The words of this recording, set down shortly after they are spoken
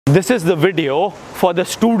This is the video for the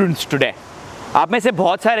students today. आप में से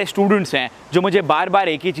बहुत सारे स्टूडेंट्स हैं जो मुझे बार बार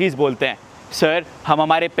एक ही चीज़ बोलते हैं, सर हम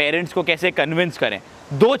हमारे पेरेंट्स को कैसे कन्विंस करें।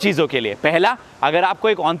 दो चीज़ों के लिए, पहला, अगर आपको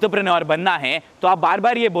एक एंटरप्रेन्योर बनना है तो आप बार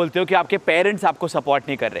बार ये बोलते हो कि आपके पेरेंट्स आपको सपोर्ट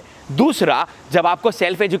नहीं कर रहे। दूसरा, जब आपको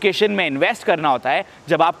सेल्फ एजुकेशन में इन्वेस्ट करना होता है,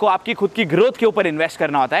 जब आपको आपकी खुद की ग्रोथ के ऊपर इन्वेस्ट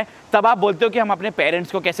करना होता है, तब आप बोलते हो कि हम अपने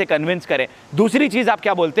पेरेंट्स को कैसे कन्विंस करें। दूसरी चीज़ आप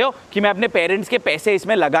क्या बोलते हो कि मैं अपने पेरेंट्स के पैसे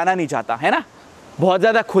इसमें लगाना नहीं चाहता, है ना। बहुत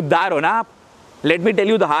ज़्यादा खुददार हो ना आप। Late me tell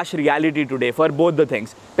you the harsh reality today for both the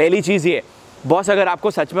things. पहली चीज़ ये, बॉस, अगर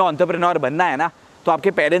आपको सच में एंटरप्रेन्योर बनना है ना, तो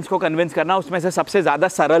आपके पेरेंट्स को कन्विंस करना उसमें से सबसे ज़्यादा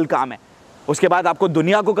सरल काम है। उसके बाद आपको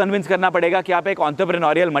दुनिया को कन्विंस करना पड़ेगा कि आप एक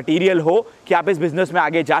एंटरप्रेन्योरियल मटीरियल हो, कि आप इस बिजनेस में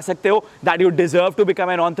आगे जा सकते हो, that you deserve to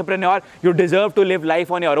become an entrepreneur, you deserve to live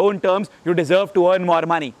life on your own terms, you deserve to earn more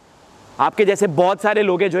money. आपके जैसे बहुत सारे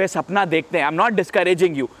लोग हैं जो ये सपना देखते हैं। I am not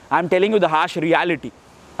discouraging you, I am telling you the harsh reality.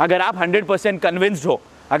 अगर आप 100% कन्विंस्ड हो,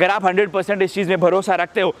 अगर आप 100% इस चीज़ में भरोसा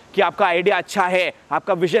रखते हो कि आपका आइडिया अच्छा है,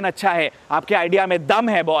 आपका विजन अच्छा है, आपके आइडिया में दम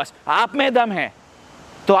है, बॉस आप में दम है,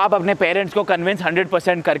 तो आप अपने पेरेंट्स को कन्विंस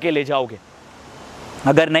 100% करके ले जाओगे।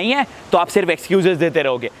 अगर नहीं है तो आप सिर्फ एक्सक्यूजेस देते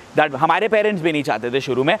रहोगे। दैट हमारे पेरेंट्स भी नहीं चाहते थे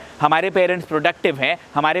शुरू में। हमारे पेरेंट्स प्रोडक्टिव हैं,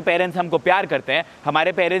 हमारे पेरेंट्स हमको प्यार करते हैं,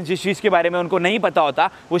 हमारे पेरेंट्स जिस चीज़ के बारे में उनको नहीं पता होता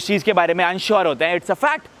उस चीज़ के बारे में अनश्योर होते हैं। It's a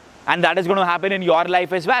fact and that is going to happen in your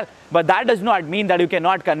life as well, but that does not mean that you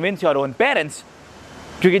cannot convince your own parents,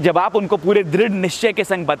 क्योंकि जब आप उनको पूरे दृढ़ निश्चय के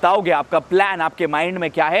संग बताओगे आपका प्लान, आपके माइंड में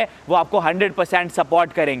क्या है, वो आपको 100%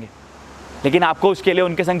 सपोर्ट करेंगे। लेकिन आपको उसके लिए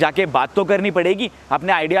उनके संग जाके बात तो करनी पड़ेगी,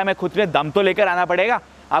 अपने आइडिया में खुद में दम तो लेकर आना पड़ेगा।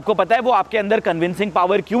 आपको पता है वो आपके अंदर कन्विंसिंग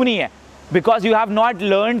पावर क्यों नहीं है? Because you have not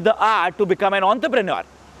learned the art to become an entrepreneur.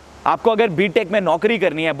 आपको अगर बीटेक में नौकरी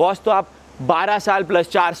करनी है बॉस, तो आप 12 साल प्लस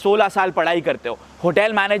 4 16 साल पढ़ाई करते हो।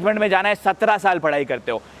 होटल मैनेजमेंट में जाना है 17 साल पढ़ाई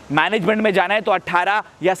करते हो। मैनेजमेंट में जाना है तो 18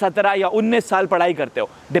 या 17 या 19 साल पढ़ाई करते हो,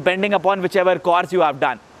 depending upon which ever course you have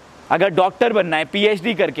done. अगर डॉक्टर बनना है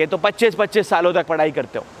पीएचडी करके तो 25-25 सालों तक पढ़ाई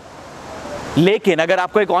करते हो। लेकिन अगर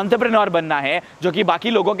आपको एक एंटरप्रेन्योर बनना है जो कि बाकी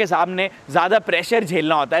लोगों के सामने ज़्यादा प्रेशर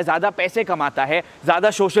झेलना होता है, ज़्यादा पैसे कमाता है,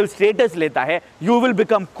 ज़्यादा सोशल स्टेटस लेता है, you will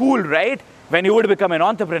become cool right when you would become an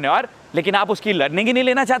entrepreneur. लेकिन आप उसकी लर्निंग ही नहीं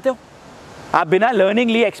लेना चाहते हो। आप बिना लर्निंग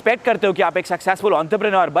लिए एक्सपेक्ट करते हो कि आप एक सक्सेसफुल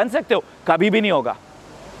एंटरप्रेन्योर बन सकते हो, कभी भी नहीं होगा।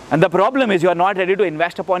 And the problem is you are not ready to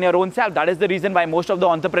invest upon your own self. That is the reason why most of the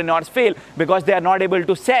entrepreneurs fail, because they are not able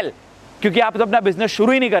to cell. क्योंकि आप तो अपना business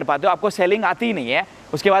शुरू ही नहीं कर पाते हो, आपको सेलिंग आती ही नहीं है।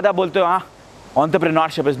 उसके बाद आप बोलते हो हाँ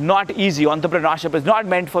entrepreneurship is not easy, entrepreneurship is not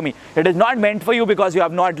meant for me, it is not meant for you because you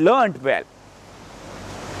have not learned well.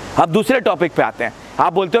 अब दूसरे टॉपिक पे आते हैं।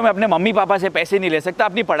 आप बोलते हो मैं अपने मम्मी पापा से पैसे नहीं ले सकता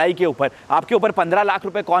अपनी पढ़ाई के ऊपर। आपके ऊपर 15 लाख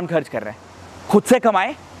रुपए कौन खर्च कर रहे हैं? खुद से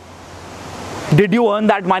कमाए। Did you earn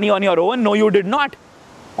that money on your own? No, you did not.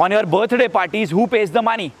 On your birthday parties, who pays the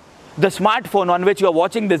money? The smartphone on which you are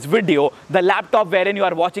watching this video, the laptop wherein you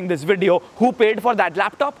are watching this video, who paid for that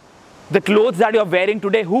laptop? The clothes that you are wearing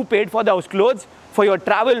today, who paid for those clothes? For your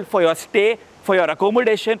travel, for your stay, for your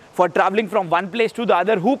accommodation, for traveling from one place to the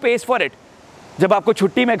other, who pays for it? जब आपको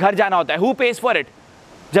छुट्टी में घर जाना होता है, who pays for it?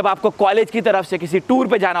 जब आपको कॉलेज की तरफ से किसी टूर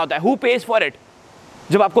पे जाना होता है, who pays for it?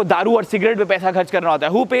 जब आपको दारू और सिगरेट पे पैसा खर्च करना होता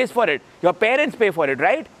है, who pays for it? Your parents pay for it,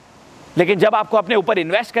 right? लेकिन जब आपको अपने ऊपर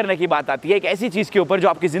इन्वेस्ट करने की बात आती है, एक ऐसी चीज के ऊपर जो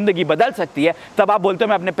आपकी जिंदगी बदल सकती है, तब आप बोलते हो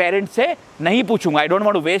मैं अपने पेरेंट्स से नहीं पूछूंगा। I don't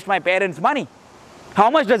want to waste my parents money.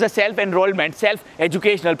 How much does a self enrolment, self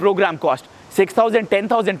educational programme cost? 6,000,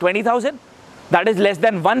 10,000, 20,000? That is less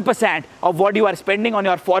than 1% of what you are spending on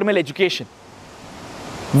your formal education.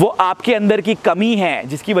 वो आपके अंदर की कमी है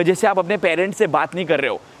जिसकी वजह से आप अपने पेरेंट्स से बात नहीं कर रहे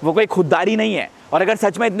हो। वो कोई खुददारी नहीं है। और अगर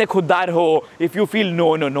सच में इतने खुददार हो, if you feel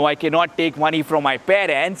no no no I can not take money from my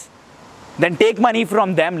parents, then take money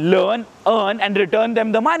from them, learn, earn and return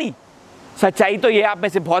them the money. सच्चाई तो ये, आप में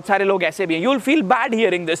से बहुत सारे लोग ऐसे भी हैं। You will feel bad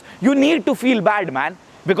hearing this. You need to feel bad man,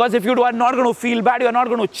 because if you are not going to feel bad, you are not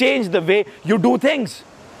going to change the way you do things.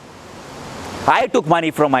 I took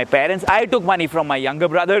money from my parents, I took money from my younger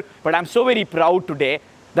brother, but I'm so very proud today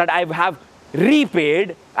that I have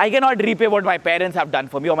repaid. I cannot repay what my parents have done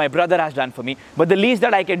for me or my brother has done for me, but the least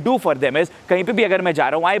that I can do for them is, कहीं पे भी अगर मैं जा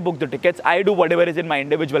रहा हूँ, I book the tickets, I do whatever is in my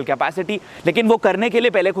individual capacity. लेकिन वो करने के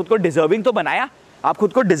लिए पहले खुद को डिजर्विंग तो बनाया। आप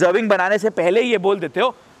खुद को डिजर्विंग बनाने से पहले ही ये बोल देते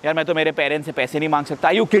हो यार मैं तो मेरे पेरेंट्स से पैसे नहीं मांग सकता।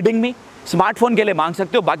 Are you kidding me? Smartphone के लिए मांग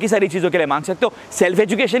सकते हो, बाकी सारी चीज़ों के लिए मांग सकते हो, सेल्फ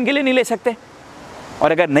एजुकेशन के लिए नहीं ले सकते।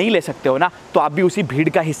 और अगर नहीं ले सकते हो ना, तो आप भी उसी भीड़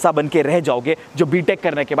का हिस्सा बन के रह जाओगे जो बीटेक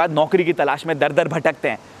करने के बाद नौकरी की तलाश में दर दर भटकते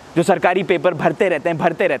हैं, जो सरकारी पेपर भरते रहते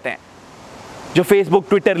हैं, जो फेसबुक,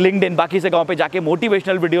 ट्विटर, लिंक्डइन, बाकी जगहों पे जाके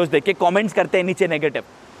मोटिवेशनल वीडियोस देख के कमेंट्स करते हैं नीचे नेगेटिव।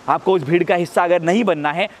 आपको उस भीड़ का हिस्सा अगर नहीं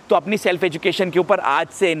बनना है तो अपनी सेल्फ एजुकेशन के ऊपर आज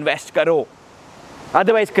से इन्वेस्ट करो,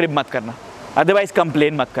 अदरवाइज क्रिप मत करना। अदरवाइज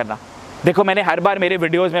कंप्लेन मत करना। देखो, मैंने हर बार मेरे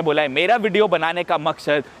वीडियोस में बोला है, मेरा वीडियो बनाने का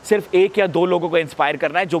मकसद सिर्फ 1 या 2 लोगों को इंस्पायर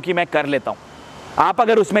करना है, जो कि मैं कर लेता हूँ। आप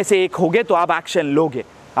अगर उसमें से एक होगे तो आप एक्शन लोगे,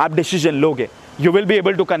 आप डिसीजन लोगे। You will be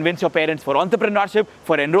able to convince your parents for entrepreneurship,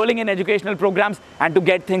 for enrolling in educational programs, and to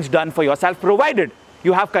get things done for yourself, provided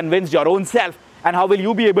you have convinced your own self. And how will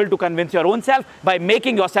you be able to convince your own self? By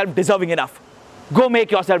making yourself deserving enough. Go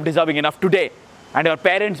make yourself deserving enough today, and your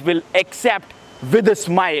parents will accept with a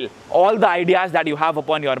smile all the ideas that you have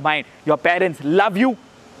upon your mind. Your parents love you.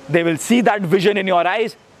 They will see that vision in your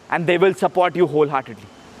eyes, and they will support you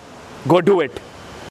wholeheartedly. Go do it.